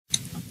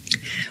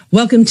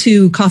Welcome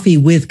to Coffee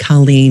with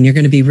Colleen. You're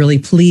going to be really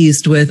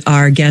pleased with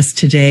our guest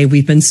today.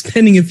 We've been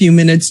spending a few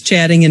minutes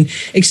chatting and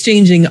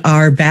exchanging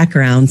our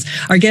backgrounds.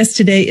 Our guest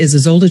today is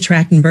Isolde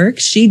Trachtenberg.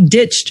 She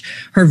ditched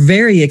her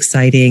very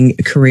exciting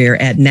career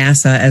at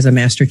NASA as a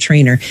master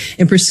trainer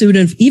in pursuit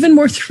of even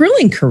more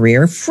thrilling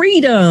career,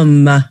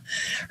 freedom.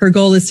 Her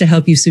goal is to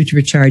help you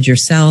supercharge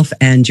yourself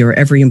and your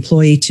every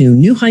employee to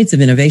new heights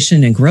of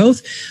innovation and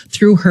growth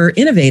through her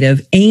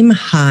innovative Aim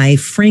High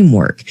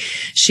framework.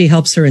 She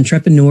helps her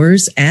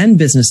entrepreneurs and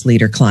business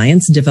leader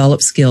clients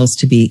develop skills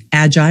to be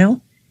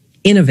agile,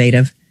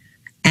 innovative,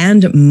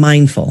 and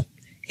mindful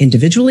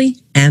individually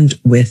and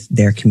with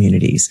their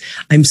communities.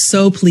 I'm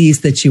so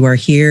pleased that you are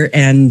here,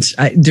 and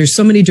there's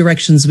so many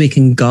directions we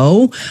can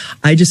go.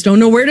 I just don't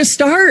know where to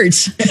start.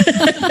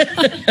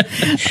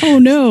 Oh,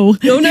 no.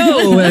 Oh,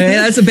 no.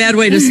 That's a bad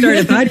way to start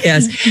a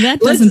podcast.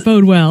 That doesn't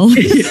bode well.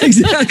 Yeah,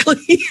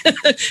 exactly.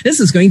 This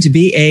is going to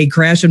be a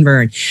crash and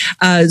burn.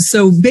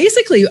 So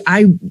basically,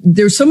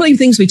 there's so many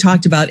things we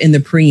talked about in the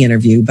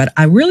pre-interview, but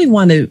I really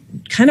want to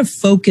kind of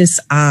focus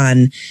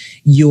on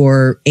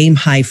your Aim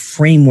High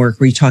framework,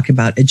 where you talk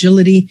about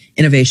agility,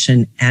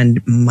 innovation,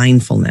 and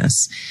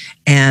mindfulness.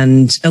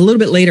 And a little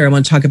bit later, I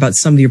want to talk about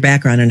some of your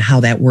background and how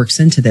that works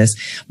into this.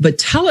 But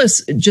tell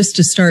us, just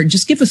to start,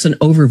 just give us an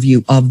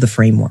overview of the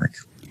framework.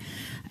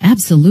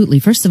 Absolutely.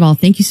 First of all,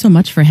 thank you so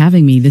much for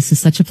having me. This is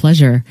such a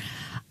pleasure.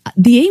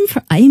 The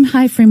Aim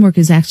High framework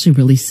is actually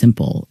really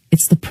simple.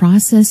 It's the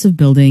process of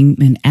building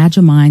an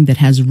agile mind that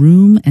has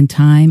room and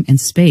time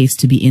and space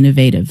to be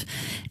innovative.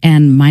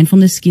 And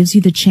mindfulness gives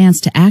you the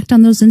chance to act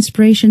on those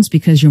inspirations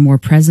because you're more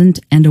present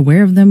and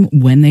aware of them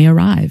when they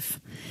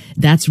arrive.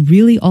 That's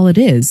really all it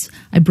is.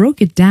 I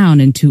broke it down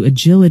into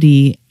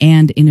agility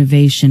and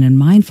innovation and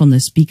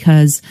mindfulness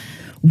because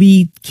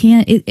I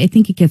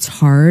think it gets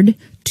hard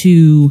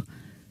to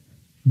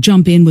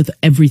jump in with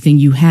everything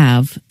you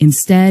have.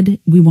 Instead,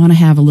 we want to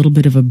have a little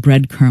bit of a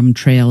breadcrumb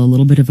trail, a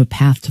little bit of a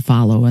path to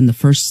follow. And the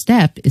first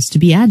step is to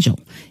be agile,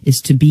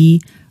 is to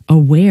be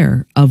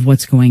aware of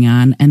what's going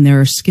on. And there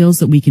are skills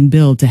that we can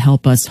build to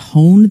help us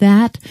hone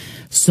that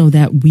so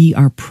that we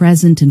are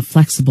present and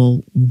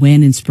flexible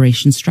when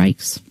inspiration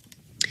strikes.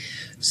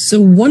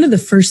 So one of the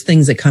first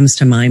things that comes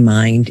to my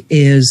mind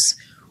is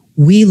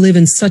we live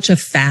in such a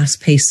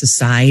fast-paced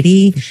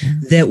society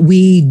that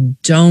we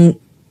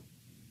don't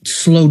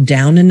slow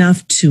down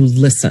enough to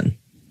listen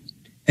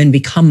and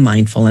become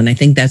mindful. And I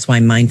think that's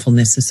why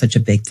mindfulness is such a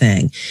big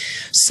thing.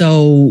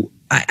 So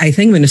I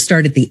think I'm going to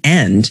start at the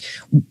end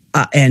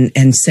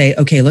and say,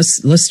 okay,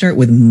 let's start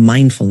with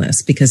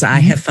mindfulness, because I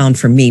have found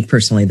for me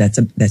personally, that's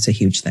a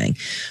huge thing.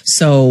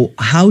 So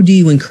how do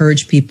you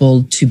encourage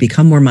people to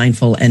become more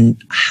mindful, and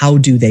how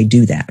do they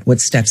do that? What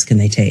steps can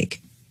they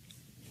take?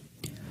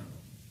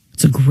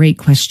 It's a great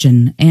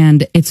question.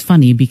 And it's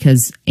funny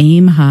because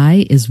Aim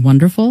High is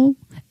wonderful.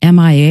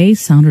 MIA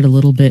sounded a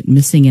little bit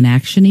missing in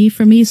action-y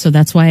for me, so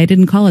that's why I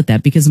didn't call it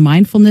that, because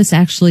mindfulness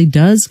actually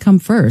does come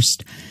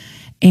first.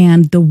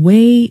 And the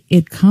way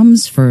it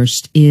comes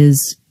first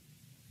is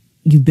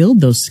you build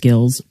those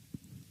skills.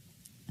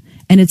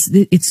 And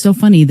it's so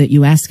funny that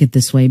you ask it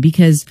this way,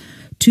 because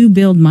to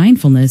build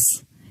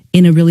mindfulness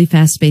in a really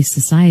fast-paced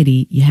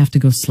society, you have to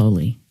go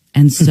slowly.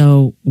 And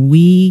so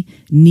we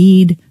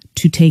need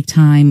to take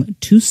time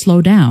to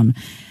slow down.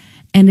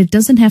 And it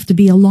doesn't have to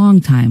be a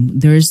long time.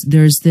 There's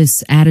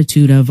this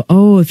attitude of,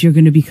 oh, if you're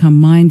going to become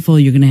mindful,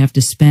 you're going to have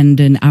to spend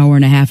an hour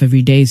and a half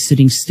every day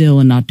sitting still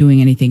and not doing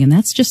anything. And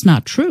that's just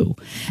not true.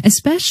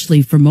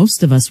 Especially for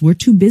most of us, we're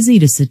too busy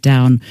to sit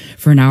down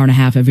for an hour and a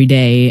half every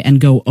day and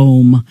go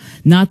om.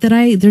 Not that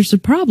there's a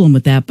problem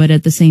with that, but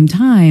at the same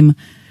time,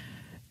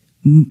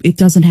 it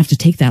doesn't have to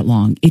take that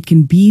long. It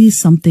can be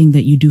something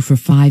that you do for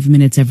 5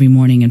 minutes every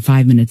morning and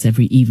 5 minutes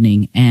every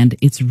evening. And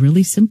it's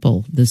really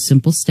simple. The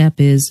simple step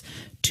is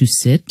to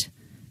sit,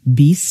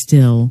 be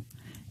still,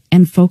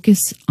 and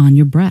focus on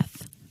your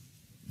breath.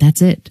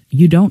 That's it.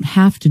 You don't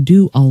have to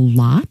do a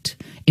lot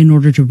in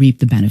order to reap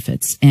the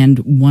benefits. And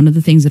one of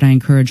the things that I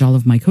encourage all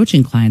of my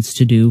coaching clients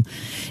to do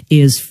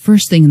is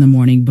first thing in the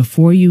morning,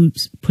 before you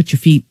put your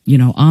feet,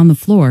 on the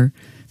floor,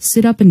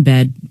 sit up in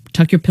bed,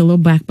 tuck your pillow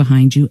back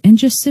behind you, and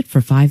just sit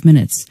for 5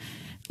 minutes.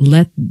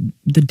 Let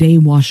the day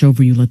wash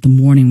over you, let the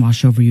morning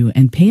wash over you,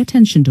 and pay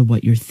attention to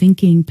what you're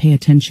thinking, pay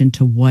attention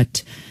to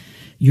what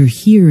you're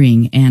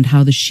hearing and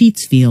how the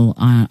sheets feel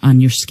on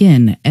your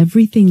skin.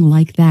 Everything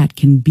like that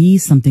can be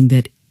something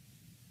that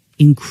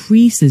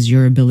increases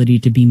your ability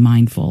to be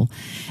mindful.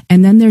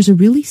 And then there's a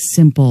really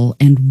simple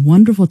and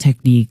wonderful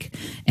technique,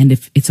 and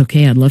if it's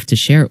okay, I'd love to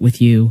share it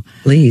with you.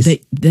 Please.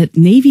 That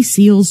Navy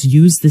SEALs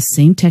use this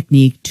same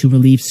technique to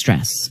relieve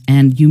stress.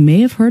 And you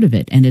may have heard of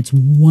it, and it's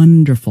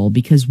wonderful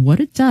because what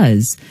it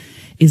does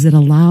is it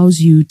allows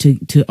you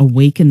to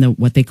awaken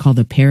what they call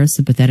the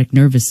parasympathetic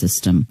nervous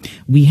system.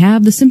 We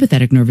have the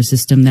sympathetic nervous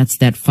system. That's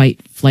that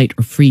fight, flight,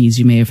 or freeze.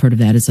 You may have heard of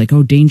that. It's like,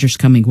 oh, danger's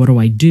coming. What do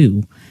I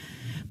do?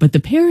 But the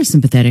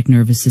parasympathetic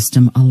nervous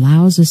system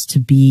allows us to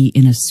be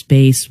in a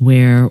space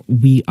where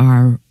we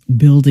are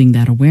building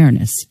that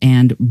awareness.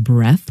 And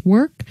breath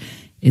work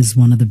is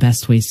one of the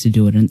best ways to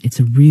do it. And it's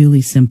a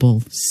really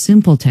simple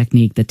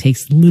technique that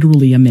takes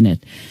literally a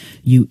minute.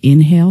 You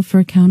inhale for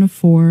a count of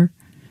 4.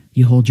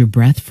 You hold your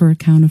breath for a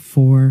count of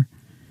 4.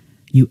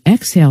 You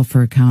exhale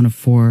for a count of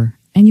 4.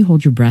 And you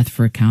hold your breath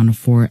for a count of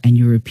 4. And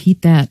you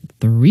repeat that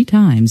 3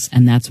 times.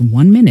 And that's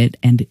 1 minute.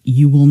 And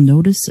you will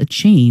notice a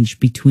change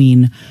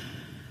between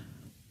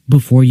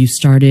before you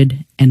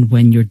started and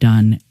when you're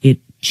done. It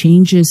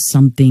changes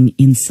something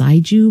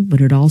inside you,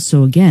 but it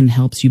also, again,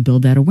 helps you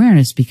build that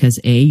awareness because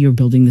A, you're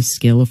building the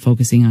skill of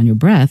focusing on your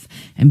breath,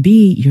 and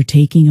B, you're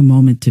taking a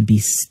moment to be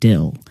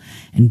still.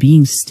 And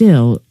being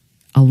still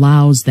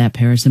allows that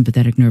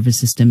parasympathetic nervous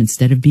system,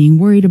 instead of being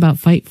worried about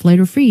fight, flight,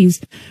 or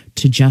freeze,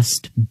 to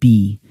just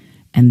be.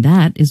 And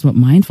that is what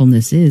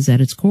mindfulness is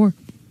at its core.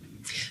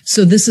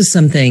 So this is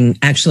something,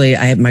 actually,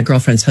 my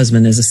girlfriend's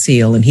husband is a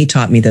SEAL, and he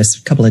taught me this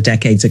a couple of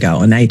decades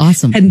ago. And I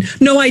had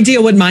no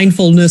idea what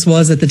mindfulness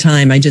was at the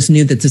time. I just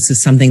knew that this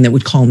is something that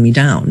would calm me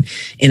down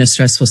in a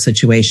stressful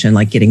situation,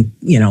 like getting,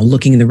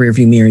 looking in the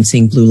rearview mirror and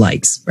seeing blue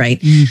lights, right?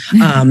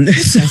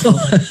 So,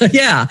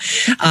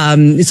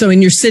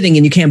 and you're sitting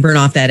and you can't burn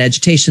off that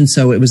agitation.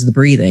 So it was the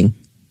breathing.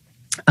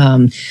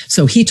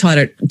 So he taught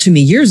it to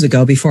me years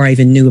ago before I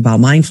even knew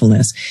about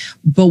mindfulness.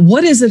 But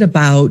what is it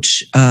about,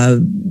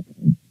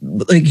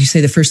 like you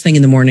say, the first thing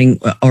in the morning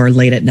or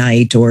late at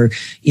night or,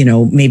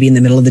 maybe in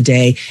the middle of the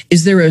day?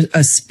 Is there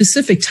a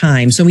specific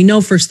time? So we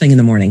know first thing in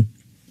the morning.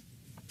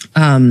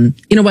 You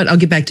know what? I'll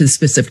get back to the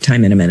specific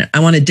time in a minute. I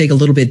want to dig a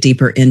little bit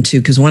deeper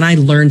into, because when I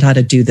learned how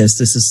to do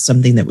this is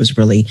something that was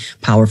really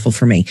powerful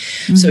for me.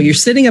 Mm-hmm. So you're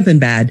sitting up in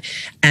bed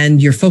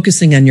and you're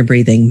focusing on your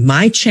breathing.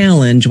 My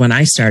challenge when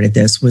I started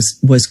this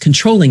was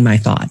controlling my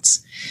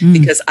thoughts.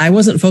 Because I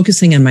wasn't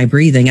focusing on my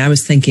breathing. I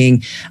was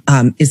thinking,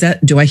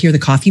 do I hear the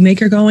coffee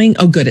maker going?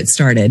 Oh, good, it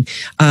started.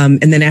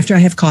 And then after I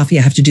have coffee,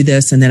 I have to do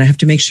this. And then I have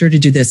to make sure to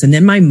do this. And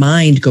then my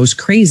mind goes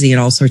crazy in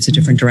all sorts of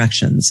different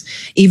directions.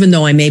 Even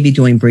though I may be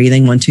doing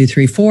breathing, 1, 2,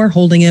 3, 4,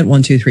 holding it,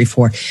 1, 2, 3,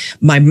 4.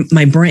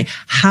 My brain,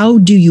 how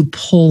do you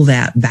pull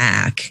that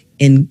back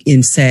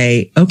and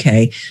say,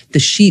 okay, the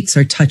sheets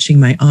are touching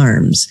my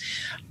arms.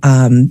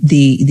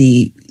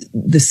 The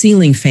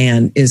ceiling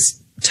fan is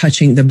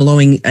touching, the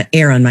blowing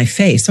air on my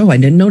face. Oh, I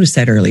didn't notice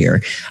that earlier.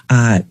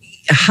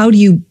 How do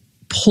you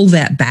pull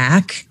that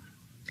back?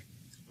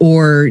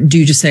 Or do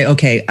you just say,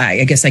 okay,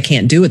 I guess I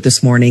can't do it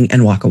this morning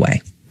and walk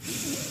away?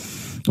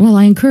 Well,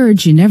 I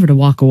encourage you never to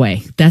walk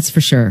away. That's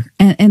for sure.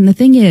 And the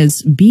thing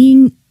is,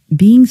 being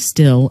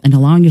still and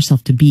allowing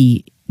yourself to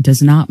be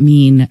does not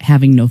mean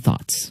having no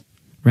thoughts,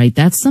 right?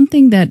 That's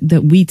something that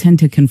we tend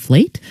to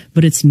conflate,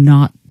 but it's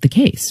not the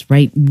case,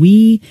 right?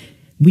 We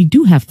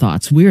do have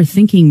thoughts. We're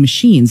thinking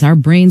machines. Our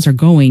brains are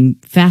going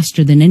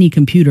faster than any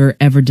computer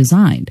ever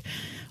designed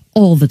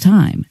all the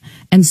time.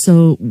 And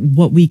so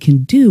what we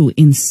can do,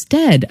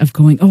 instead of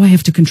going, oh, I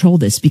have to control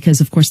this,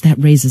 because of course that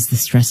raises the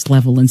stress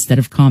level instead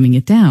of calming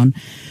it down,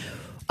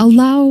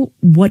 allow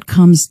what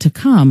comes to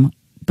come,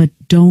 but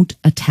don't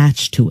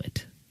attach to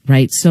it,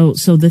 right? So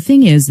the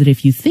thing is that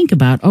if you think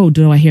about, oh,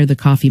 do I hear the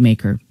coffee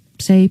maker?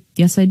 Say,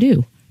 yes, I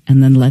do.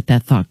 And then let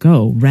that thought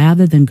go,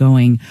 rather than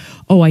going,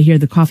 oh, I hear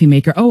the coffee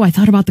maker. Oh, I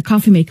thought about the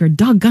coffee maker.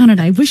 Doggone it.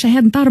 I wish I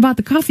hadn't thought about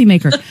the coffee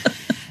maker.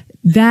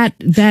 That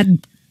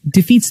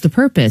defeats the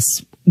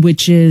purpose,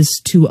 which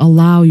is to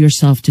allow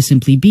yourself to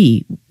simply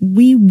be.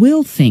 We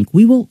will think.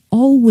 We will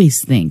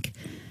always think.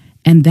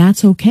 And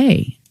that's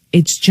okay.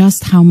 It's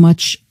just how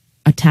much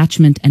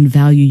attachment and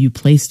value you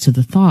place to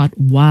the thought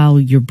while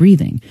you're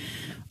breathing.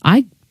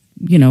 I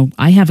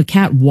have a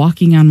cat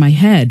walking on my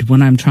head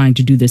when I'm trying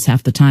to do this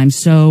half the time.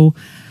 So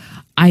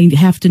I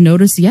have to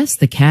notice, yes,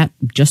 the cat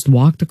just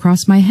walked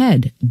across my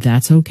head.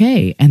 That's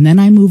okay. And then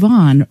I move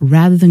on,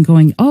 rather than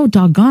going, oh,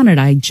 doggone it,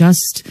 I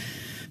just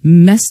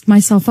messed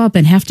myself up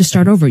and have to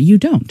start over. You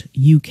don't.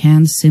 You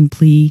can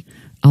simply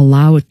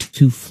allow it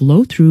to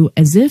flow through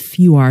as if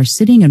you are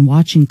sitting and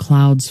watching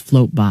clouds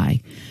float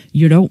by.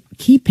 You don't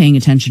keep paying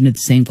attention to the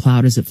same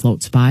cloud as it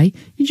floats by.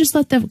 You just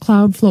let that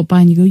cloud float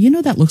by and you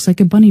go, that looks like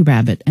a bunny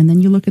rabbit. And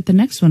then you look at the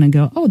next one and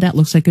go, oh, that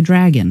looks like a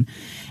dragon.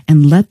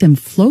 And let them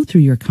flow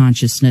through your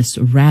consciousness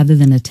rather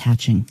than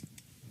attaching.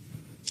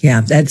 Yeah,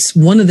 that's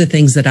one of the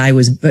things that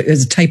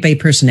as a type A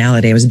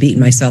personality, I was beating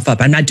myself up.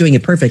 I'm not doing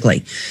it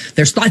perfectly.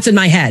 There's thoughts in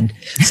my head.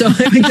 So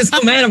I'm just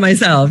so mad at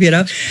myself,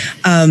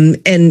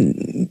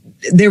 and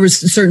there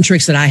was certain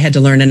tricks that I had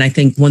to learn. And I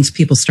think once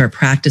people start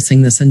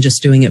practicing this and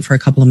just doing it for a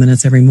couple of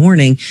minutes every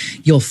morning,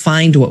 you'll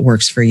find what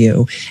works for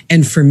you.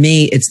 And for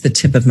me, it's the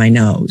tip of my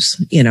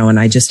nose, and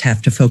I just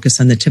have to focus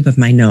on the tip of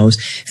my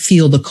nose,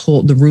 feel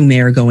the room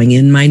air going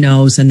in my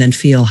nose, and then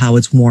feel how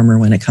it's warmer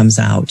when it comes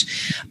out.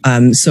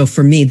 So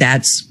for me,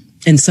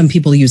 and some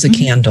people use a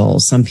candle,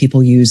 some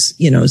people use,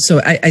 so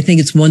I think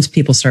it's once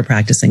people start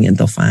practicing it,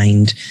 they'll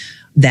find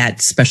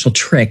that special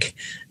trick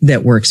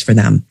that works for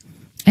them.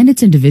 And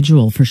it's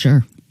individual for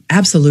sure.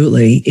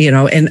 Absolutely.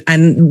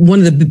 And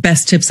one of the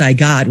best tips I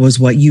got was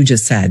what you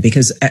just said,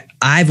 because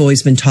I've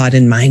always been taught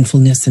in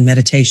mindfulness and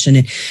meditation,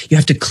 and you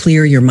have to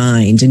clear your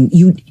mind, and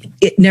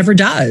it never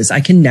does. I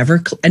can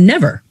never.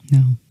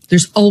 No.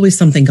 There's always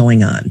something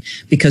going on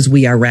because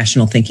we are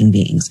rational thinking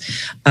beings.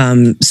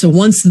 So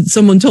once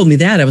someone told me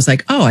that, I was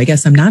like, oh, I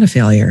guess I'm not a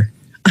failure.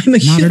 I'm a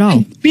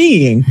human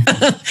being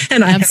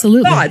and I have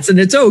thoughts and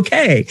it's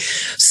okay.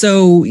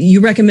 So you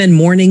recommend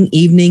morning,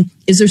 evening.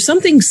 Is there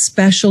something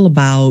special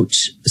about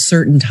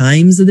certain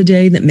times of the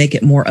day that make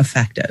it more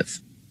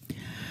effective?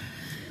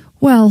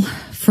 Well,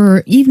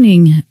 for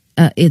evening,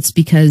 it's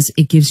because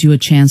it gives you a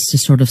chance to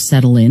sort of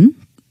settle in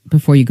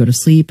before you go to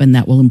sleep, and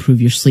that will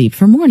improve your sleep.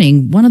 For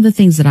morning, one of the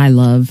things that I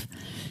love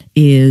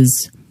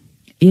is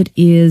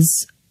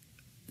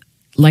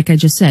like I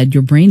just said,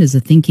 your brain is a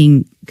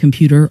thinking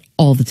computer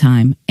all the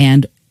time,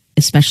 and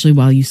especially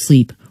while you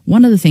sleep.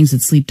 One of the things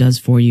that sleep does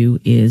for you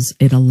is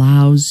it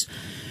allows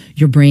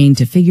your brain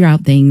to figure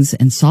out things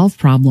and solve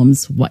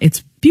problems.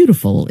 It's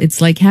beautiful.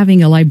 It's like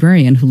having a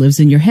librarian who lives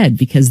in your head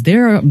because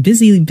they're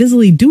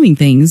busily doing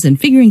things and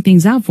figuring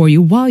things out for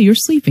you while you're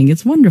sleeping.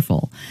 It's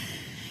wonderful.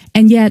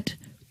 And yet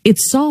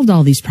it's solved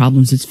all these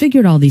problems. It's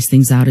figured all these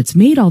things out. It's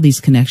made all these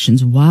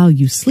connections while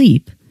you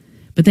sleep.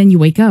 But then you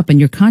wake up and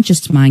your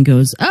conscious mind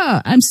goes,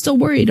 oh, I'm still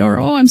worried, or,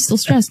 oh, I'm still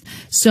stressed.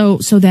 So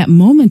that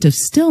moment of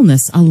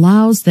stillness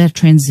allows that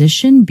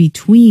transition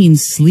between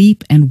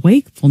sleep and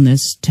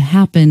wakefulness to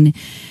happen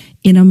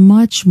in a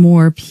much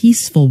more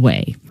peaceful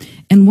way.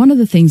 And one of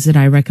the things that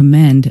I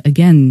recommend,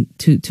 again,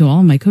 to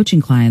all my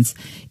coaching clients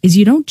is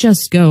you don't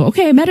just go,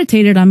 okay, I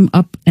meditated, I'm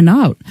up and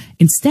out.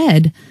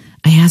 Instead,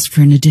 I ask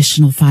for an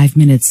additional 5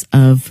 minutes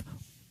of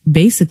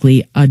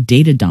basically a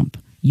data dump.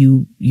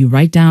 You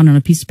write down on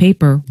a piece of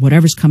paper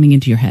whatever's coming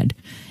into your head.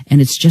 And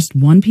it's just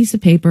one piece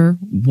of paper,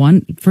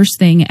 one first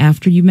thing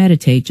after you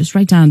meditate, just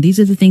write down, these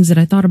are the things that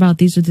I thought about.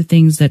 These are the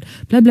things that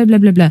blah, blah, blah,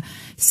 blah, blah.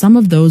 Some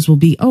of those will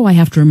be, oh, I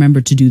have to remember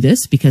to do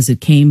this because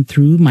it came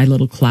through my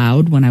little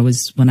cloud when I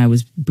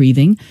was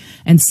breathing.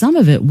 And some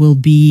of it will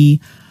be,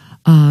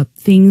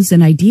 things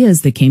and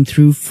ideas that came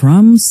through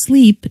from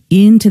sleep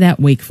into that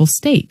wakeful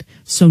state.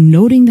 So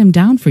noting them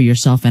down for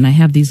yourself. And I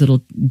have these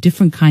little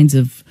different kinds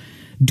of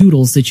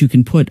doodles that you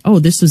can put. Oh,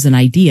 this was an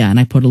idea, and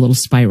I put a little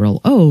spiral.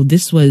 Oh,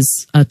 this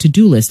was a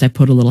to-do list. I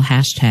put a little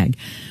hashtag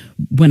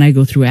when I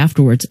go through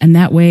afterwards. And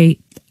that way,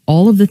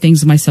 all of the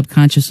things my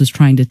subconscious was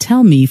trying to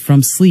tell me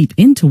from sleep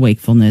into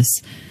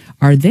wakefulness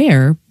are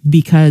there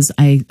because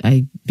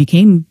I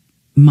became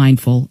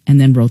mindful and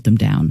then wrote them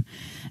down.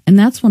 And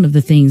that's one of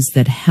the things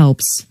that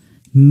helps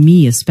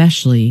me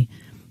especially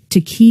to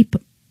keep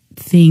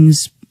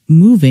things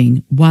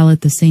moving while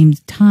at the same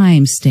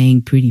time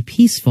staying pretty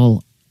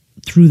peaceful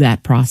through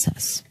that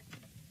process.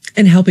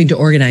 And helping to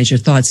organize your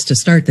thoughts to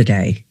start the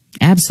day.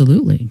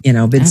 Absolutely.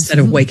 But instead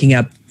of waking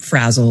up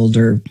frazzled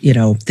or,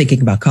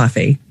 thinking about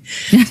coffee.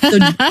 So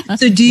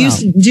do you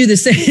do the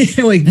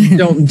same? Like,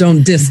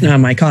 don't diss now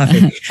my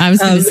coffee. I was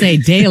going to say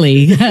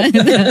daily.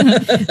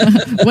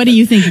 What do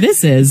you think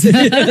this is? You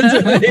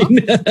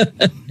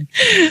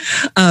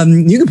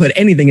can put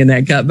anything in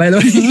that cup, by the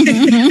way.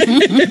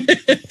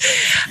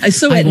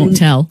 I won't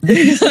tell.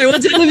 I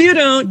won't tell if you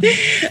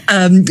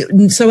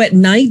don't. So at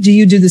night, do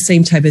you do the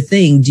same type of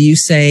thing? Do you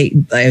say,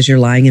 as you're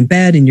lying in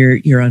bed and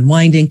you're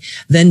unwinding,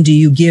 then do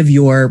you give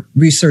your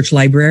research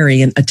librarian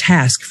a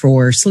task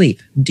for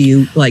sleep? Do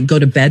you go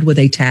to bed with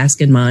a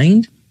task in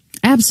mind?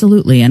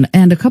 Absolutely. And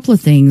a couple of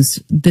things,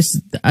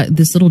 this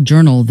little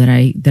journal that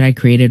I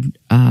created,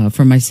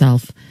 for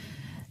myself,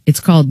 it's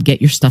called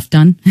Get Your Stuff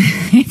Done.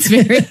 It's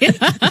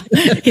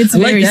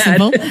very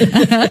simple.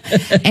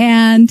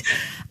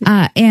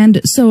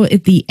 And so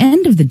at the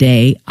end of the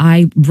day,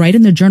 I write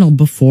in the journal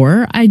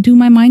before I do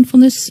my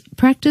mindfulness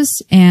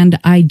practice, and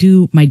I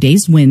do my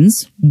day's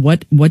wins.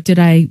 What did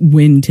I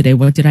win today?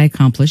 What did I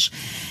accomplish?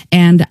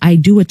 And I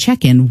do a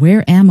check-in.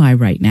 Where am I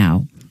right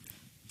now?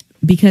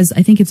 Because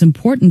I think it's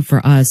important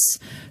for us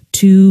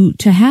to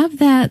have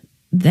that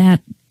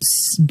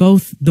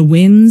both the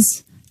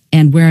wins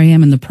and where I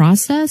am in the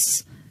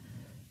process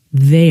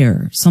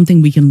there,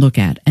 something we can look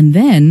at. And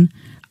then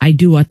I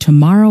do a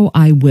tomorrow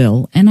I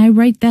will, and I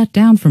write that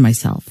down for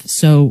myself.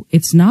 So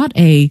it's not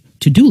a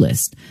to-do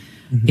list.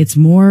 Mm-hmm. It's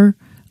more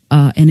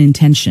an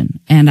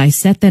intention. And I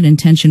set that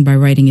intention by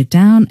writing it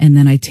down, and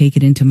then I take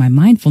it into my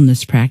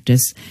mindfulness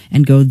practice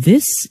and go,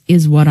 this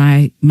is what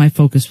my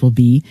focus will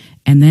be.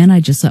 And then I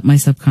just let my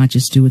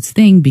subconscious do its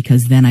thing,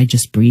 because then I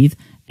just breathe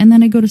and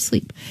then I go to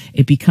sleep.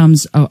 It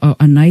becomes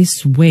a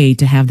nice way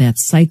to have that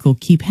cycle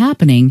keep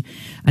happening,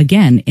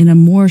 again, in a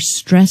more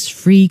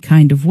stress-free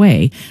kind of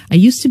way. I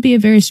used to be a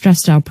very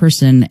stressed out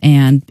person,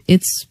 and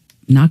it's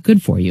not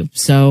good for you.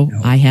 So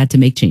no. I had to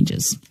make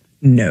changes.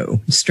 No,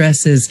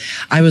 stress is,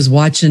 I was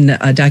watching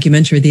a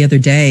documentary the other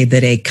day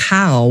that a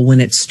cow, when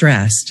it's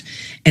stressed,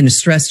 and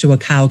stress to a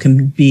cow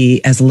can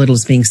be as little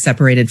as being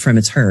separated from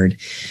its herd.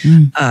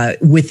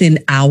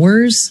 Within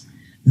hours,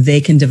 they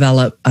can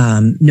develop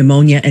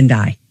pneumonia and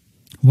die.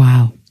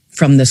 Wow.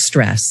 From the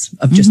stress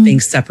of just being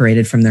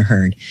separated from their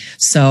herd.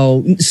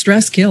 So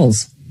stress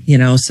kills.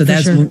 So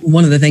that's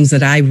one of the things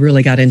that I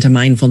really got into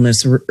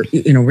mindfulness,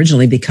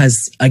 originally,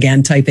 because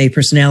again, type A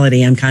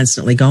personality, I'm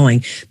constantly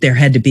going, there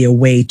had to be a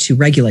way to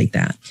regulate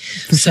that.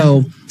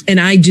 So And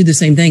I do the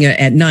same thing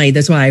at night.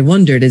 That's why I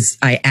wondered is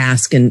I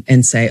ask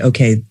and say,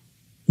 okay,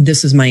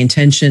 this is my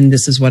intention.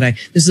 This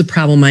is a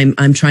problem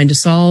I'm trying to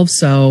solve.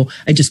 So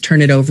I just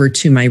turn it over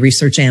to my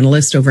research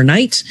analyst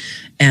overnight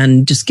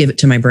and just give it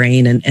to my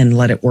brain and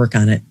let it work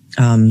on it.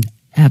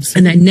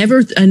 Absolutely.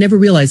 And I never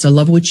realized, I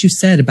love what you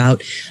said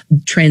about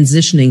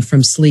transitioning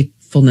from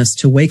sleepfulness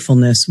to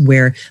wakefulness,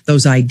 where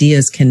those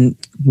ideas can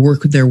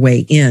work their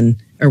way in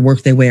or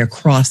work their way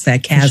across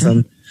that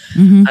chasm. Sure.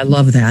 Mm-hmm. I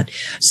love that.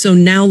 So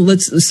now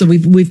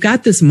we've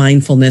got this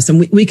mindfulness, and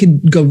we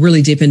could go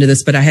really deep into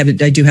this, but I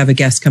do have a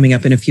guest coming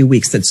up in a few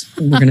weeks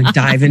we're going to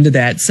dive into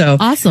that. So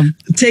awesome.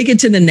 Take it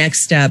to the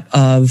next step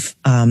of,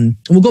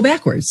 we'll go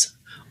backwards.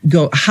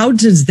 How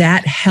does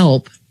that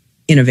help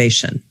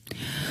innovation?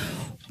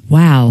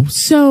 Wow.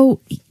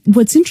 So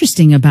what's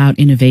interesting about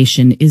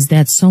innovation is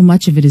that so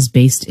much of it is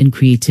based in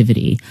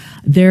creativity.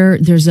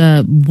 There's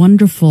a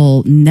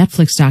wonderful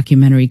Netflix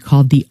documentary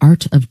called The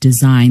Art of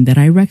Design that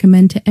I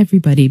recommend to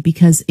everybody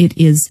because it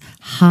is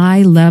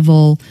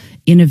high-level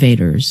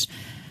innovators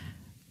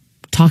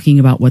talking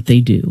about what they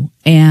do.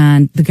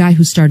 And the guy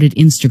who started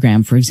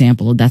Instagram, for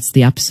example, that's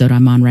the episode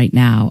I'm on right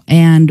now,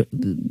 and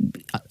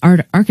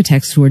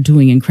architects who are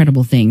doing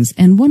incredible things.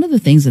 And one of the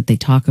things that they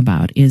talk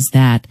about is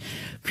that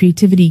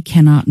creativity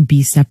cannot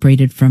be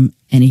separated from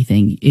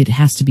anything. It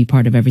has to be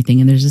part of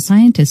everything. And there's a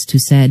scientist who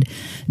said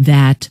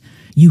that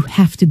you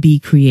have to be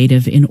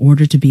creative in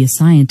order to be a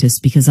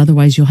scientist, because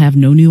otherwise you'll have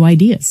no new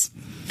ideas.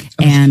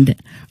 And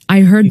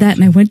I heard that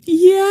and I went,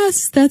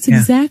 yes, that's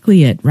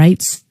exactly it,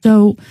 right?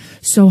 So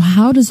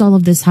how does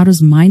how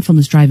does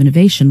mindfulness drive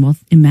innovation? Well,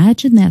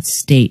 imagine that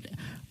state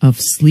of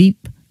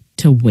sleep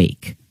to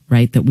wake,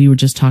 right? That we were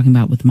just talking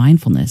about with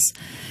mindfulness.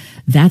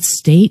 That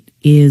state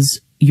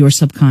is your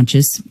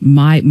subconscious.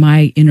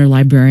 My inner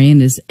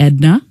librarian is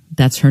Edna.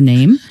 That's her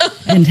name.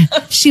 And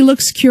she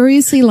looks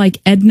curiously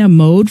like Edna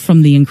Mode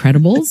from The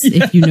Incredibles,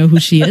 if you know who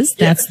she is.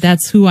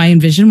 That's who I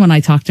envision when I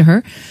talk to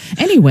her.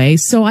 Anyway,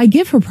 so I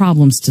give her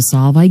problems to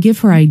solve. I give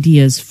her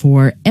ideas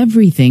for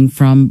everything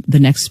from the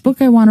next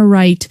book I want to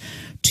write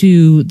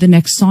to the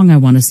next song I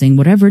want to sing,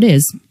 whatever it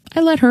is. I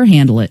let her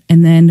handle it.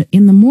 And then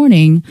in the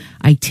morning,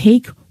 I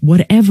take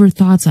whatever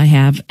thoughts I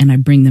have and I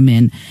bring them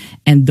in.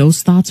 And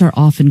those thoughts are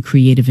often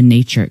creative in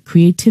nature.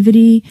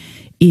 Creativity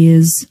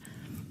is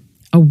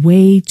a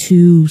way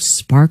to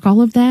spark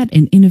all of that.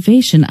 And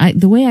innovation,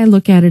 the way I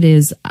look at it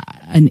is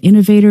an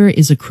innovator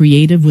is a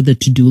creative with a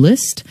to-do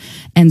list.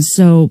 And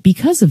so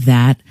because of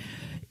that,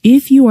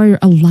 if you are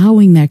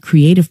allowing that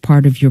creative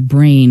part of your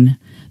brain,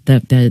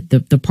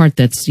 the part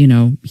that's,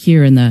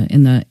 here in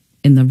the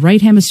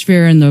right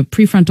hemisphere and the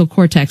prefrontal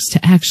cortex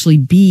to actually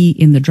be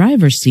in the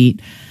driver's seat,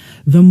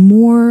 the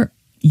more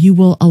you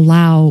will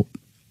allow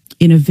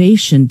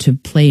innovation to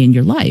play in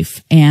your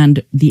life.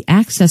 And the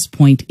access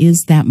point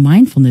is that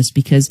mindfulness,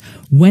 because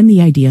when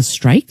the idea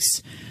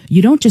strikes,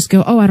 you don't just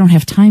go, oh, I don't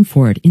have time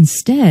for it.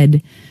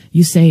 Instead,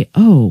 you say,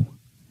 oh,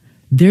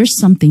 there's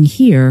something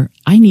here.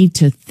 I need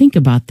to think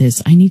about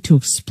this. I need to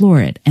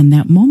explore it. And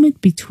that moment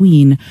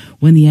between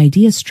when the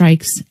idea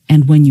strikes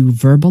and when you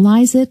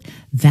verbalize it,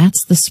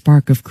 that's the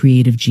spark of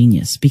creative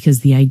genius,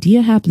 because the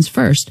idea happens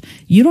first.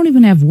 You don't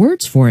even have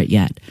words for it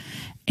yet.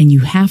 And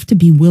you have to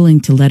be willing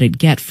to let it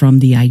get from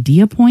the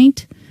idea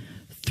point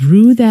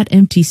through that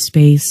empty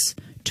space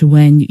to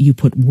when you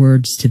put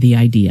words to the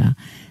idea.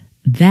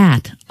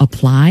 That,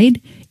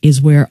 applied,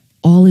 is where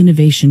all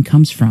innovation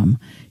comes from.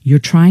 You're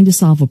trying to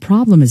solve a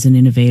problem as an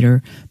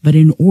innovator, but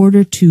in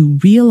order to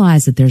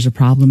realize that there's a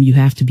problem, you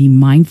have to be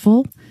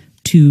mindful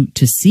to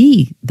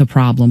see the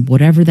problem,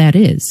 whatever that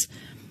is.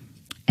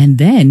 And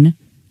then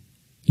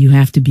you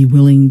have to be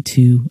willing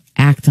to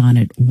act on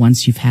it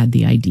once you've had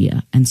the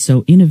idea. And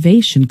so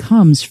innovation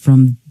comes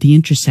from the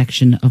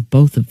intersection of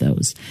both of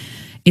those.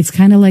 It's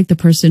kind of like the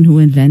person who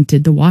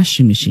invented the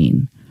washing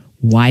machine.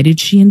 Why did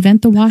she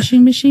invent the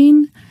washing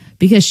machine?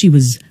 Because she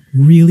was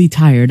really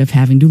tired of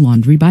having to do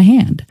laundry by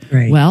hand.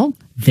 Right. Well,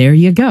 there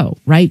you go,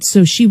 right?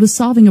 So she was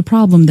solving a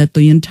problem that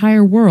the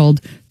entire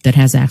world that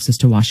has access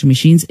to washing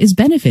machines is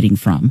benefiting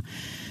from.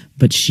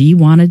 But she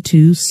wanted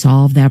to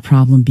solve that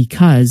problem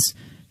because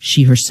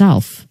she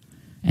herself,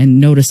 and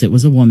notice it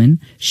was a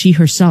woman, she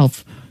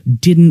herself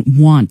didn't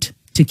want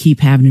to keep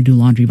having to do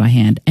laundry by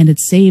hand. And it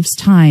saves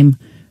time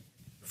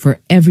for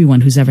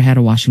everyone who's ever had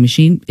a washing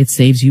machine. It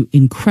saves you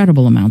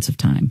incredible amounts of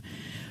time.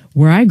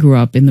 Where I grew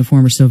up in the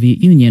former Soviet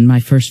Union, my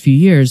first few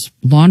years,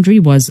 laundry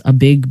was a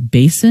big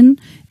basin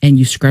and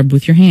you scrubbed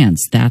with your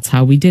hands. That's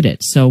how we did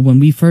it. So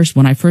when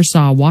I first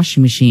saw a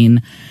washing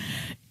machine,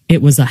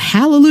 it was a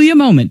hallelujah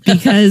moment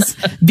because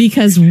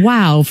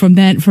wow, from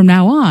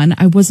now on,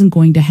 I wasn't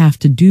going to have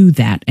to do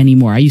that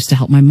anymore. I used to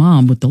help my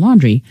mom with the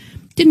laundry.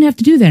 Didn't have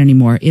to do that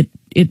anymore. It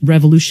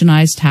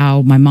revolutionized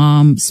how my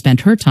mom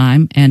spent her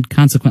time and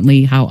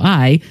consequently how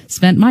I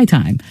spent my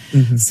time.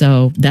 Mm-hmm.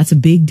 So that's a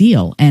big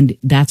deal. And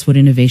that's what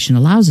innovation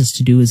allows us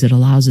to do, is it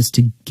allows us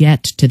to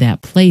get to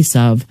that place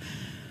of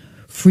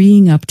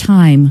freeing up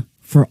time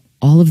for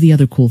all of the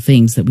other cool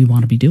things that we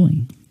want to be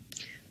doing.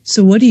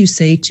 So what do you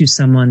say to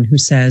someone who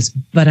says,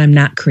 but I'm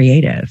not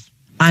creative?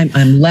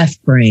 I'm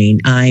left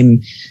brain.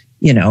 I'm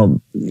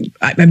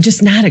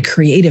just not a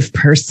creative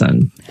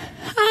person.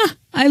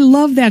 I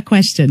love that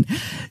question.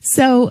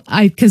 So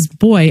because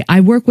boy, I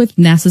work with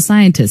NASA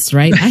scientists,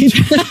 right?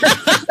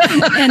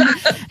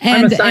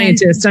 I'm a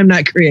scientist. I'm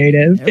not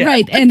creative. Yeah.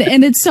 Right.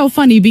 And it's so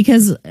funny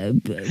because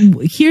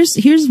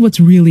here's what's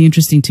really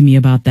interesting to me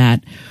about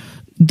that.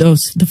 The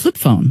flip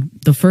phone,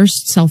 the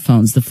first cell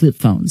phones, the flip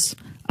phones,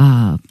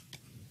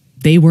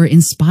 they were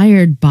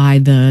inspired by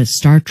the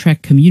Star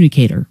Trek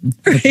communicator.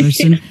 The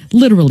person,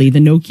 literally, the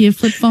Nokia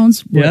flip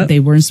phones, they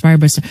were inspired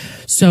by.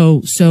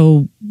 So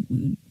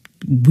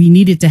we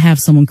needed to have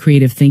someone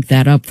creative think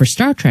that up for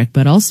Star Trek,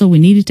 but also we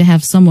needed to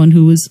have someone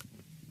who was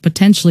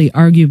potentially,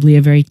 arguably,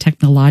 a very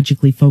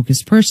technologically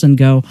focused person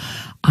go,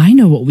 I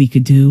know what we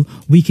could do.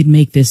 We could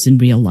make this in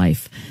real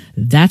life.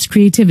 That's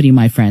creativity,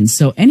 my friends.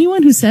 So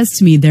anyone who says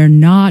to me they're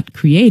not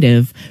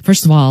creative,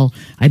 first of all,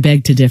 I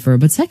beg to differ.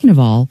 But second of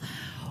all,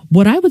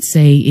 what I would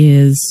say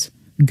is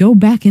go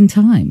back in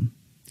time.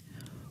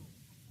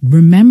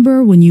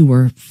 Remember when you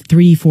were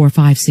 3, 4,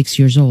 5, 6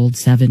 years old,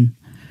 7.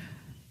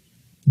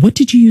 What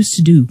did you used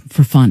to do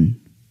for fun?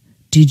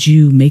 Did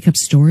you make up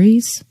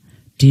stories?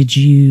 Did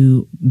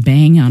you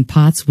bang on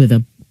pots with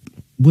a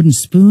wooden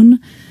spoon?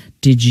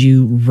 Did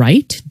you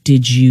write?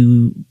 Did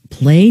you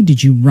play?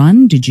 Did you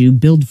run? Did you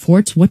build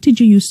forts? What did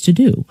you used to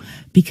do?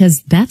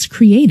 Because that's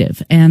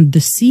creative. And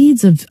the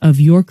seeds of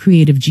your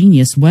creative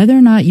genius, whether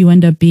or not you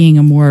end up being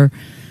a more,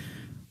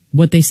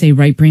 what they say,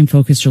 right brain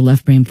focused or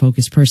left brain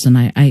focused person,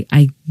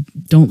 I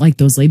don't like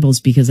those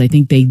labels because I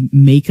think they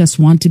make us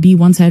want to be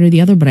one side or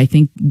the other. But I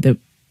think the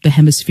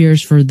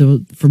hemispheres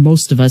for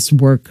most of us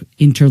work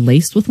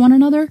interlaced with one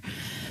another.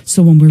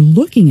 So when we're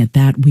looking at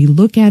that, we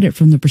look at it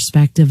from the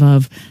perspective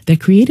of the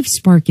creative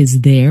spark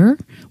is there.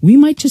 We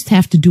might just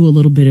have to do a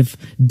little bit of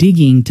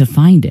digging to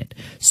find it.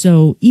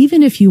 So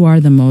even if you are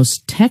the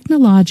most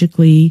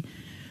technologically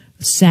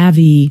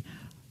savvy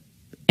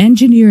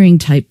engineering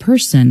type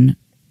person,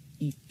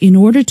 in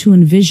order to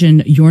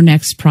envision your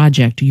next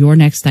project, your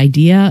next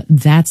idea,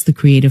 that's the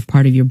creative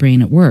part of your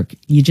brain at work.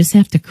 You just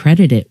have to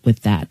credit it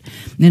with that.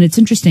 And it's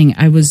interesting.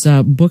 I was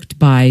booked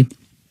by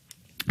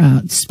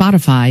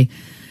Spotify,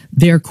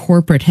 their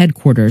corporate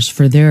headquarters,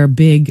 for their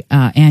big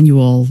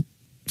annual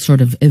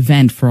sort of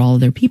event for all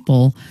of their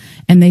people.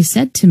 And they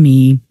said to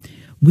me,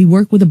 we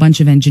work with a bunch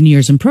of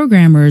engineers and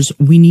programmers.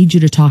 We need you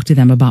to talk to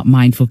them about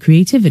mindful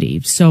creativity.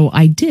 So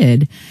I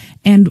did.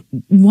 And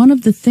one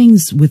of the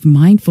things with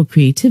mindful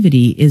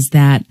creativity is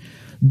that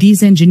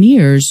these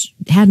engineers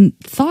hadn't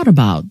thought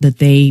about that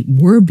they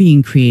were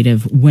being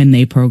creative when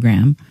they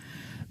program,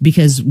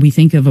 because we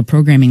think of a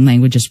programming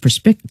language as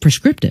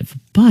prescriptive.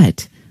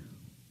 But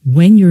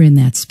when you're in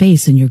that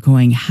space and you're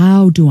going,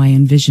 how do I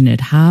envision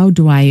it? How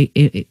do I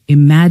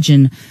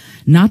imagine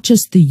not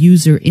just the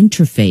user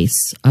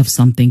interface of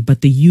something,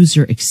 but the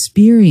user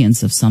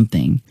experience of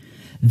something?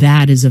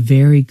 That is a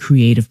very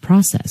creative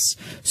process.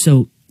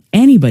 So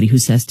anybody who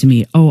says to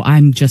me, oh,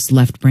 I'm just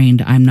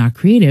left-brained, I'm not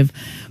creative,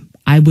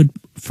 I would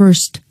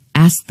first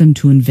ask them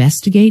to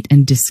investigate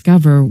and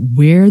discover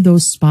where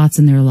those spots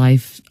in their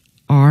life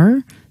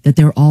are that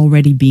they're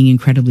already being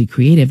incredibly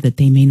creative that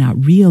they may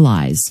not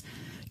realize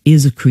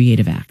is a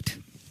creative act.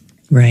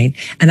 Right.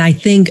 And I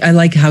think I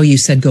like how you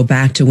said go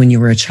back to when you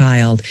were a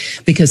child,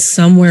 because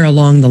somewhere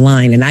along the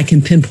line, and I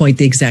can pinpoint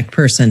the exact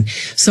person,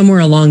 somewhere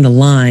along the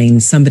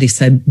line, somebody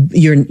said,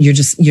 you're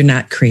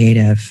not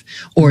creative,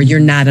 or you're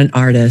not an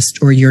artist,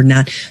 or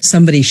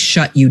somebody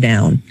shut you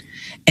down.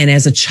 And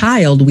as a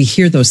child, we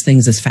hear those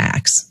things as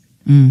facts.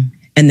 And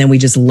then we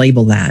just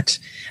label that.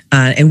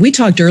 And we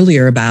talked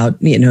earlier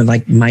about,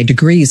 like my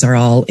degrees are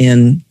all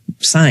in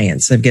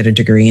science. I've got a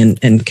degree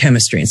in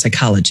chemistry and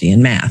psychology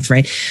and math,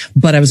 right?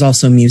 But I was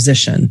also a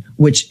musician,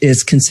 which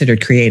is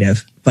considered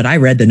creative. But I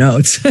read the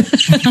notes.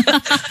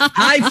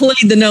 I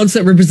played the notes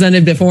that were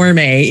presented before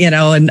me, and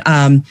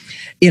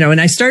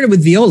I started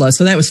with viola,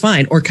 so that was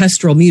fine.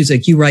 Orchestral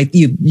music,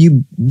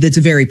 that's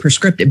very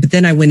prescriptive. But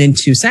then I went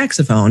into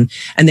saxophone,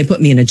 and they put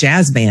me in a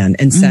jazz band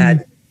and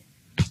said,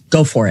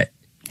 go for it.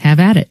 Have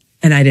at it.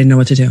 And I didn't know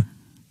what to do.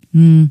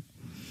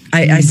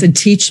 I said,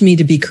 teach me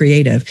to be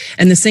creative.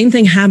 And the same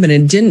thing happened.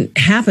 It didn't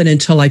happen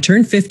until I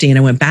turned 50 and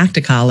I went back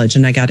to college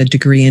and I got a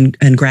degree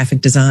in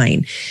graphic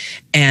design.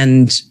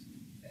 And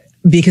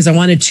because I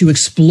wanted to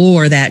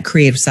explore that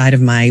creative side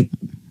of my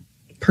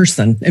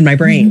person in my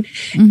brain.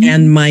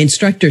 And my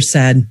instructor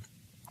said,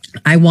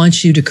 I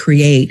want you to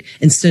create,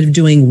 instead of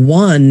doing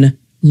one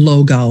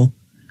logo,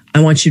 I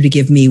want you to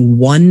give me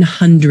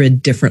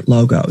 100 different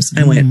logos.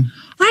 I went,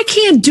 I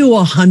can't do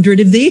 100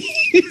 of these.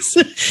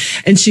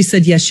 And she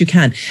said, yes, you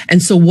can.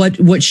 And so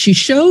what she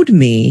showed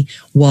me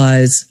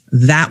was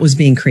that was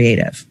being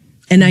creative.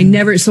 And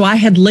I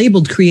had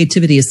labeled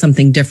creativity as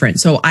something different.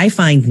 So I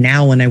find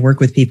now when I work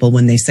with people,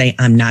 when they say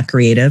I'm not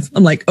creative,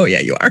 I'm like, oh yeah,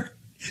 you are.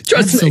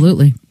 Trust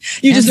Absolutely. me.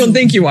 You just don't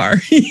think you are,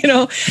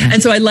 Yeah.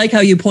 And so I like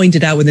how you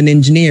pointed out with an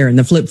engineer and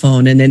the flip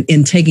phone, and then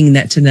in taking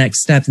that to the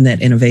next step, and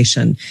that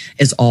innovation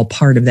is all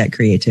part of that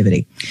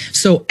creativity.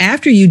 So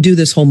after you do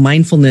this whole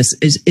mindfulness,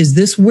 is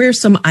this where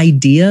some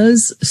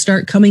ideas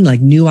start coming,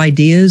 like new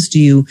ideas?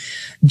 Do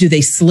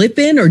they slip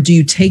in, or do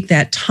you take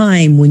that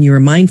time when you're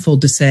mindful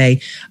to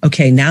say,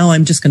 okay, now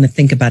I'm just going to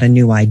think about a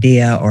new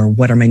idea, or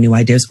what are my new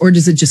ideas? Or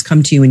does it just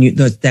come to you and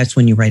that's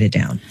when you write it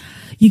down?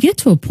 You get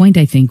to a point,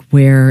 I think,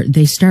 where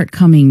they start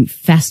coming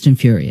fast and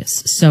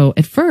furious. So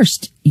at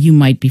first, you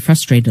might be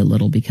frustrated a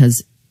little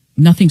because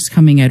nothing's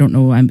coming. I don't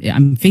know.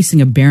 I'm facing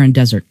a barren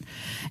desert,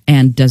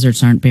 and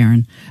deserts aren't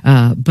barren.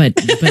 But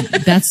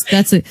that's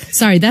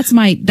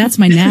my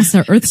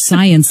NASA Earth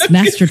Science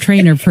master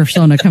trainer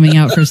persona coming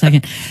out for a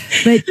second.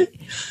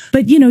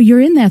 But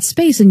you're in that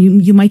space, and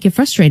you might get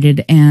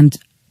frustrated. And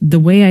the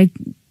way I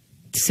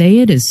say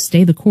it is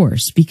stay the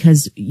course,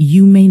 because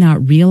you may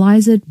not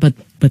realize it, but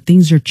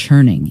things are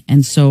churning.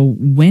 And so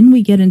when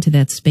we get into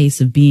that space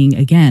of being,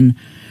 again,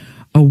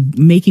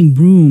 making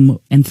room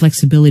and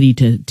flexibility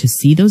to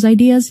see those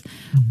ideas,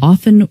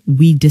 often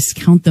we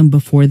discount them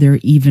before they're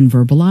even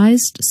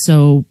verbalized.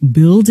 So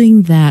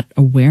building that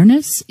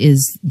awareness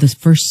is the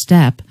first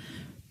step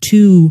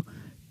to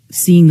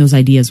seeing those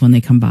ideas when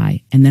they come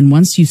by. And then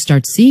once you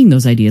start seeing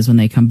those ideas when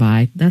they come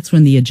by, that's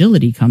when the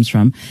agility comes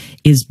from,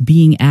 is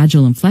being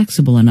agile and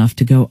flexible enough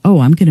to go,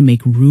 oh, I'm going to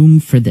make room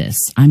for this.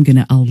 I'm going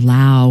to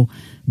allow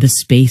the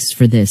space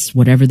for this,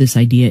 whatever this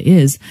idea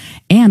is.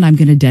 And I'm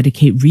going to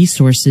dedicate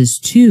resources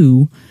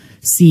to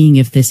seeing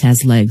if this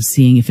has legs,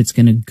 seeing if it's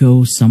going to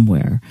go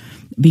somewhere.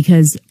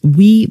 Because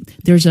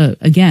first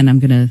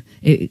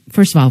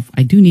of all,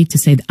 I do need to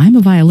say that I'm a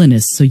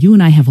violinist, so you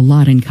and I have a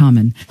lot in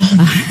common.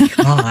 Oh,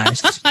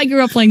 gosh. I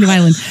grew up playing the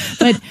violin.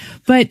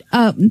 But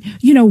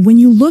when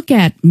you look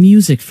at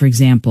music, for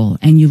example,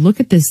 and you look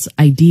at this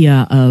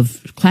idea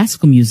of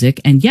classical music,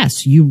 and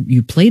yes,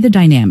 you play the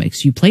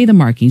dynamics, you play the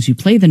markings, you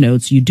play the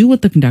notes, you do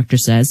what the conductor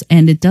says,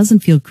 and it doesn't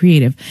feel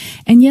creative.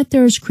 And yet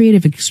there is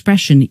creative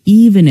expression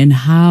even in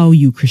how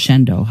you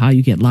crescendo, how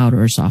you get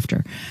louder or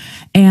softer.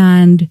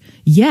 And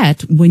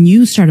yet, when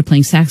you started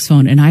playing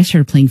saxophone and I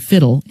started playing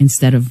fiddle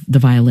instead of the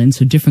violin,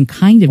 so different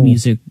kind of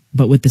music,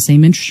 but with the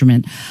same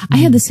instrument, I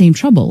had the same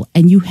trouble.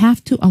 And you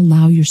have to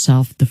allow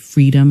yourself the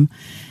freedom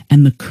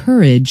and the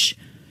courage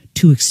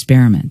to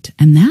experiment.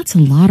 And that's a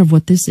lot of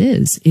what this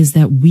is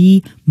that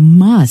we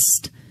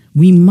must,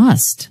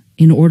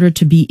 in order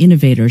to be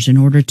innovators, in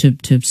order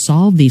to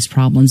solve these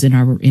problems in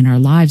our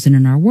lives and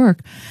in our work,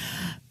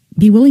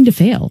 be willing to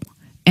fail.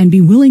 And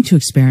be willing to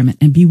experiment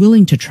and be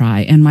willing to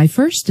try. And my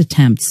first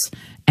attempts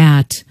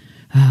at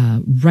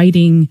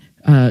writing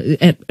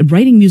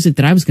music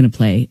that I was going to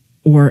play,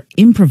 or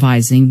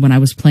improvising when I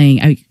was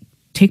playing, I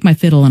take my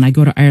fiddle and I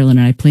go to Ireland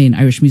and I play in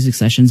Irish music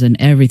sessions, and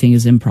everything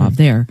is improv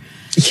there.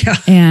 Yeah.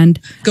 And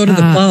go to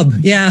the pub.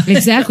 Yeah.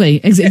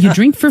 Exactly. Yeah. You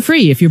drink for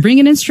free. If you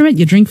bring an instrument,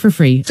 you drink for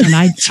free. And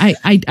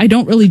I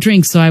don't really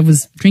drink, so I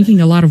was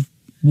drinking a lot of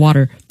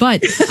water.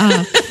 But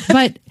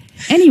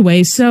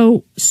anyway,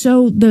 so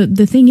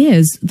the thing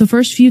is, the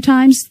first few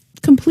times,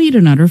 complete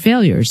and utter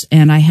failures.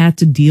 And I had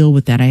to deal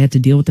with that. I had to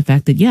deal with the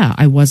fact that,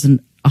 I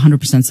wasn't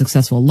 100%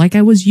 successful like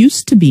I was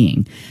used to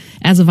being.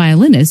 As a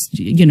violinist,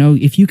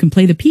 if you can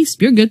play the piece,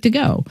 you're good to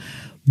go.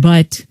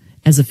 But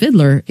as a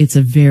fiddler, it's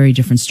a very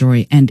different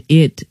story. And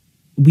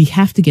we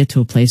have to get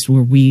to a place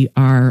where we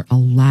are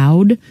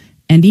allowed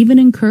and even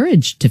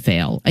encouraged to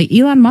fail.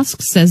 Elon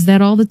Musk says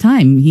that all the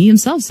time. He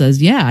himself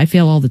says, I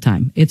fail all the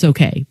time. It's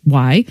okay.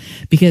 Why?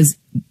 Because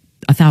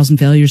 1,000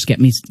 failures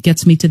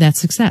gets me to that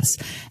success.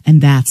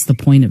 And that's the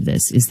point of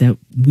this, is that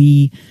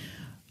we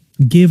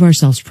give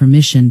ourselves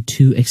permission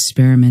to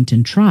experiment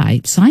and try.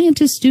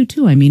 Scientists do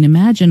too. I mean,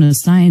 imagine a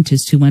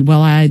scientist who went,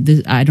 I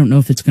don't know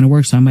if it's going to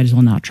work, so I might as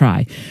well not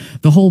try.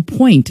 The whole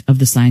point of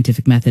the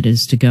scientific method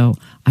is to go,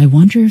 I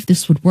wonder if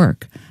this would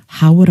work.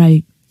 How would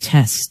I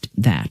test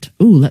that?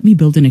 Let me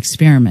build an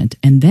experiment.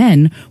 And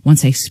then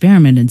once I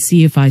experiment and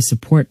see if I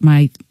support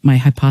my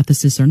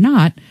hypothesis or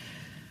not,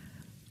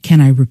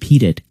 can I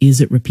repeat it?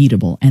 Is it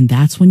repeatable? And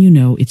that's when you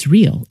know it's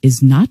real,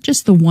 is not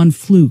just the one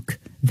fluke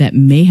that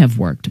may have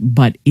worked,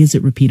 but is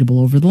it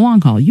repeatable over the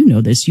long haul? You know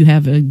this, you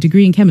have a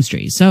degree in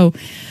chemistry. So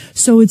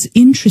it's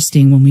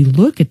interesting when we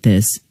look at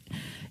this,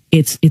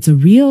 it's a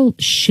real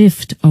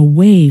shift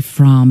away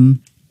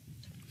from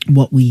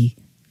what we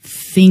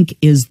think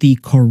is the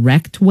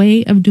correct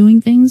way of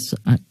doing things,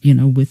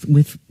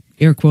 with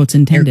air quotes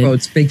intended. Air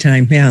quotes, big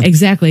time, yeah.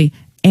 Exactly.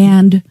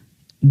 And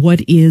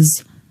what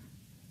is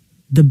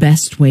the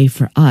best way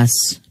for us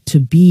to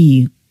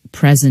be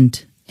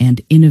present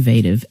and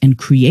innovative and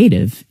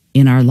creative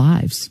in our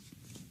lives.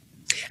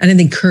 And I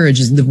think courage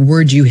is the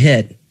word you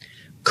hit.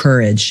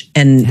 Courage.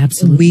 And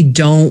absolutely, we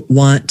don't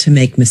want to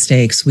make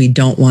mistakes. We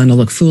don't want to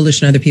look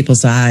foolish in other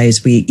people's eyes.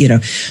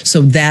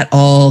 So that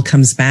all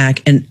comes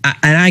back. And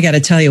I got to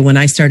tell you, when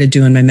I started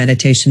doing my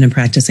meditation and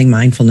practicing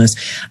mindfulness,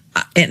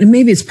 and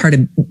maybe it's part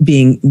of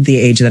being the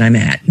age that I'm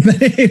at, but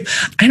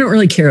I don't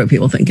really care what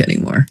people think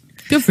anymore.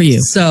 Good for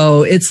you.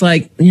 So it's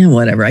like, yeah,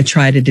 whatever. I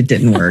tried it. It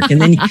didn't work. And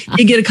then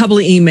you get a couple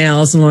of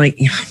emails and like,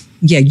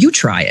 yeah, you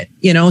try it,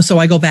 So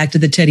I go back to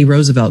the Teddy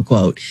Roosevelt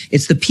quote.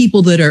 It's the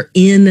people that are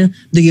in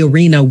the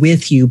arena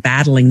with you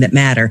battling that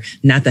matter,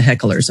 not the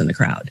hecklers in the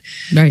crowd.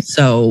 Right.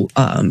 So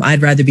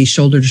I'd rather be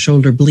shoulder to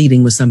shoulder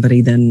bleeding with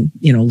somebody than,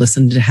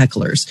 listen to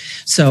hecklers.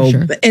 So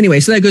sure.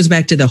 Anyway, so that goes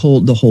back to the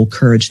whole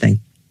courage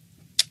thing.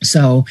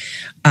 So,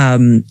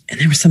 and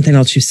there was something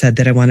else you said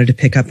that I wanted to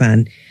pick up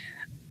on,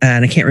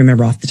 and I can't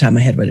remember off the top of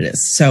my head what it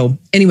is. So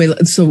anyway,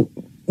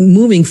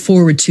 moving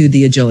forward to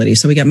the agility.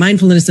 So we got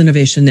mindfulness,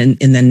 innovation, and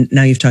then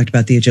now you've talked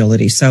about the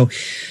agility. So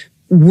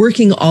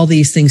working all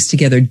these things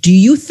together, do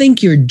you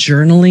think your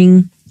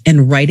journaling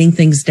and writing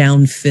things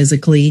down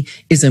physically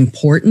is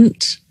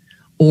important?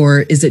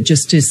 Or is it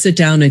just to sit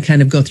down and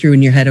kind of go through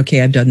in your head,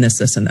 okay, I've done this,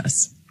 this, and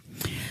this?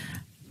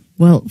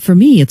 Well, for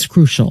me, it's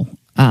crucial.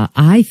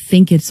 I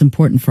think it's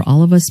important for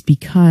all of us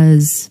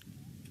because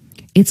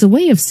it's a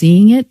way of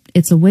seeing it.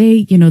 It's a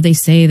way, they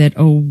say that,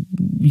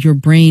 your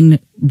brain,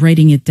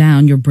 writing it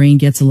down, your brain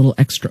gets a little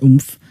extra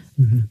oomph.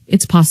 Mm-hmm.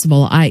 It's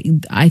possible. I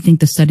think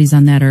the studies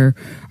on that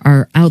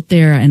are out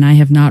there, and I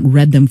have not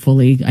read them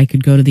fully. I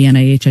could go to the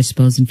NIH, I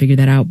suppose, and figure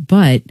that out.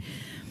 But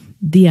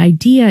the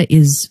idea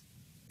is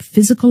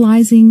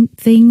physicalizing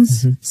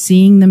things, mm-hmm.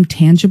 seeing them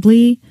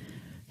tangibly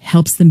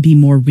helps them be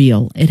more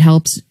real. It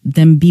helps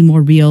them be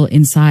more real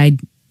inside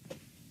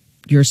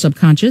your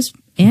subconscious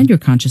and your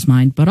conscious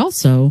mind, but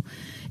also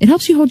it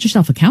helps you hold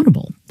yourself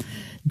accountable.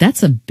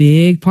 That's a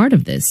big part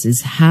of this,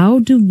 is how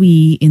do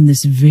we, in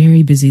this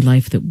very busy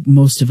life that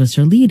most of us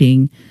are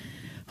leading,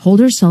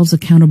 hold ourselves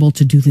accountable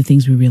to do the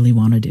things we really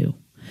want to do?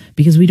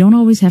 Because we don't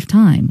always have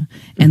time.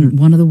 And mm-hmm.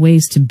 one of the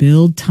ways to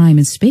build time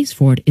and space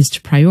for it is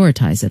to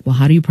prioritize it. Well,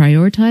 how do you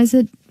prioritize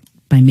it?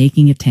 By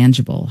making it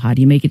tangible. How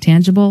do you make it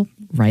tangible?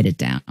 Write it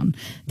down.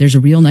 There's a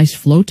real nice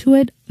flow to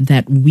it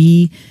that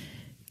we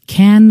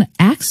can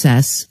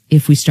access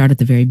if we start at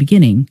the very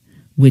beginning,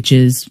 which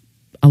is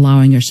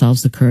allowing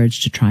ourselves the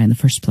courage to try in the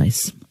first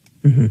place.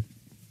 Mm-hmm.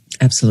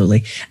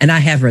 Absolutely. And I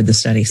have read the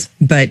studies,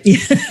 but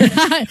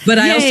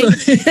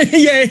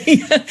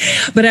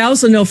I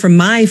also know from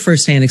my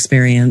firsthand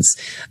experience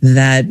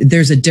that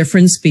there's a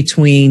difference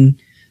between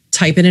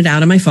typing it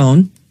out on my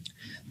phone,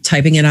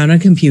 typing it out on a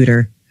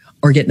computer,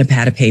 or getting a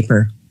pad of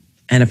paper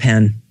and a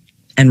pen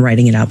and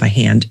writing it out by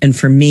hand. And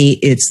for me,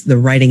 it's the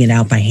writing it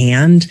out by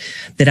hand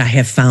that I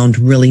have found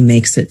really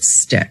makes it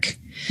stick.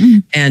 Mm-hmm.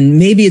 And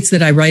maybe it's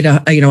that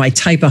I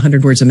type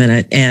 100 words a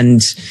minute,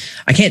 and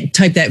I can't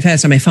type that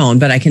fast on my phone,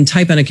 but I can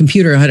type on a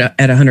computer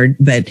at 100.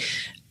 But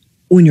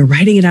when you're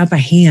writing it out by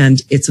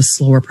hand, it's a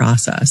slower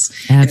process.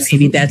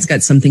 Absolutely. Maybe that's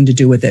got something to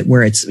do with it,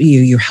 where it's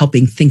you're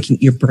helping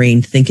your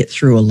brain think it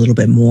through a little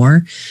bit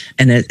more,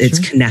 and it's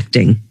sure.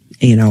 connecting,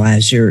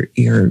 as you're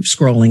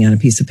scrolling on a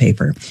piece of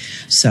paper.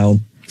 So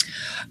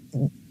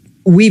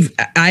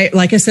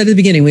like I said at the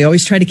beginning, we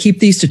always try to keep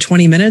these to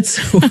 20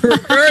 minutes. We're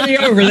already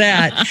over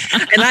that.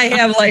 And I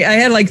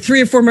had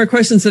 3 or 4 more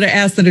questions that I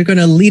asked that are going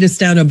to lead us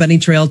down a bunny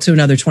trail to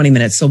another 20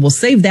 minutes. So we'll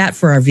save that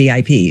for our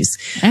VIPs.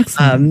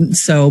 Excellent.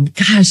 So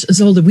gosh,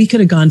 Isolde, we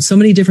could have gone so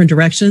many different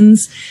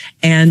directions.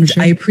 And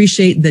sure. I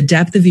appreciate the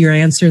depth of your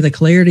answer, the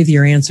clarity of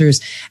your answers,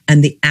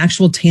 and the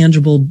actual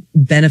tangible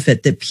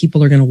benefit that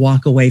people are going to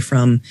walk away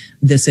from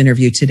this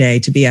interview today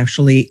to be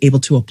actually able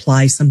to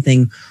apply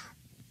something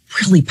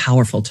really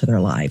powerful to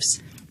their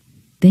lives.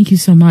 Thank you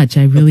so much.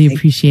 I really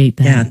appreciate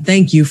that. Yeah,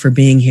 thank you for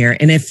being here.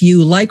 And if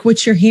you like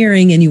what you're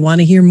hearing and you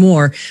want to hear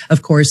more,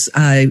 of course,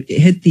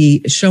 hit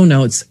the show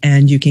notes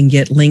and you can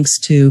get links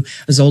to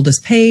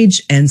Isolde's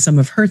page and some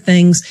of her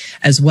things,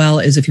 as well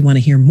as if you want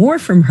to hear more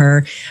from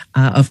her,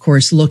 of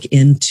course, look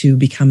into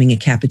becoming a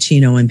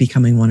cappuccino and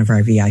becoming one of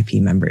our VIP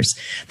members.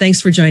 Thanks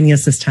for joining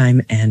us this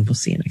time, and we'll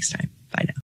see you next time.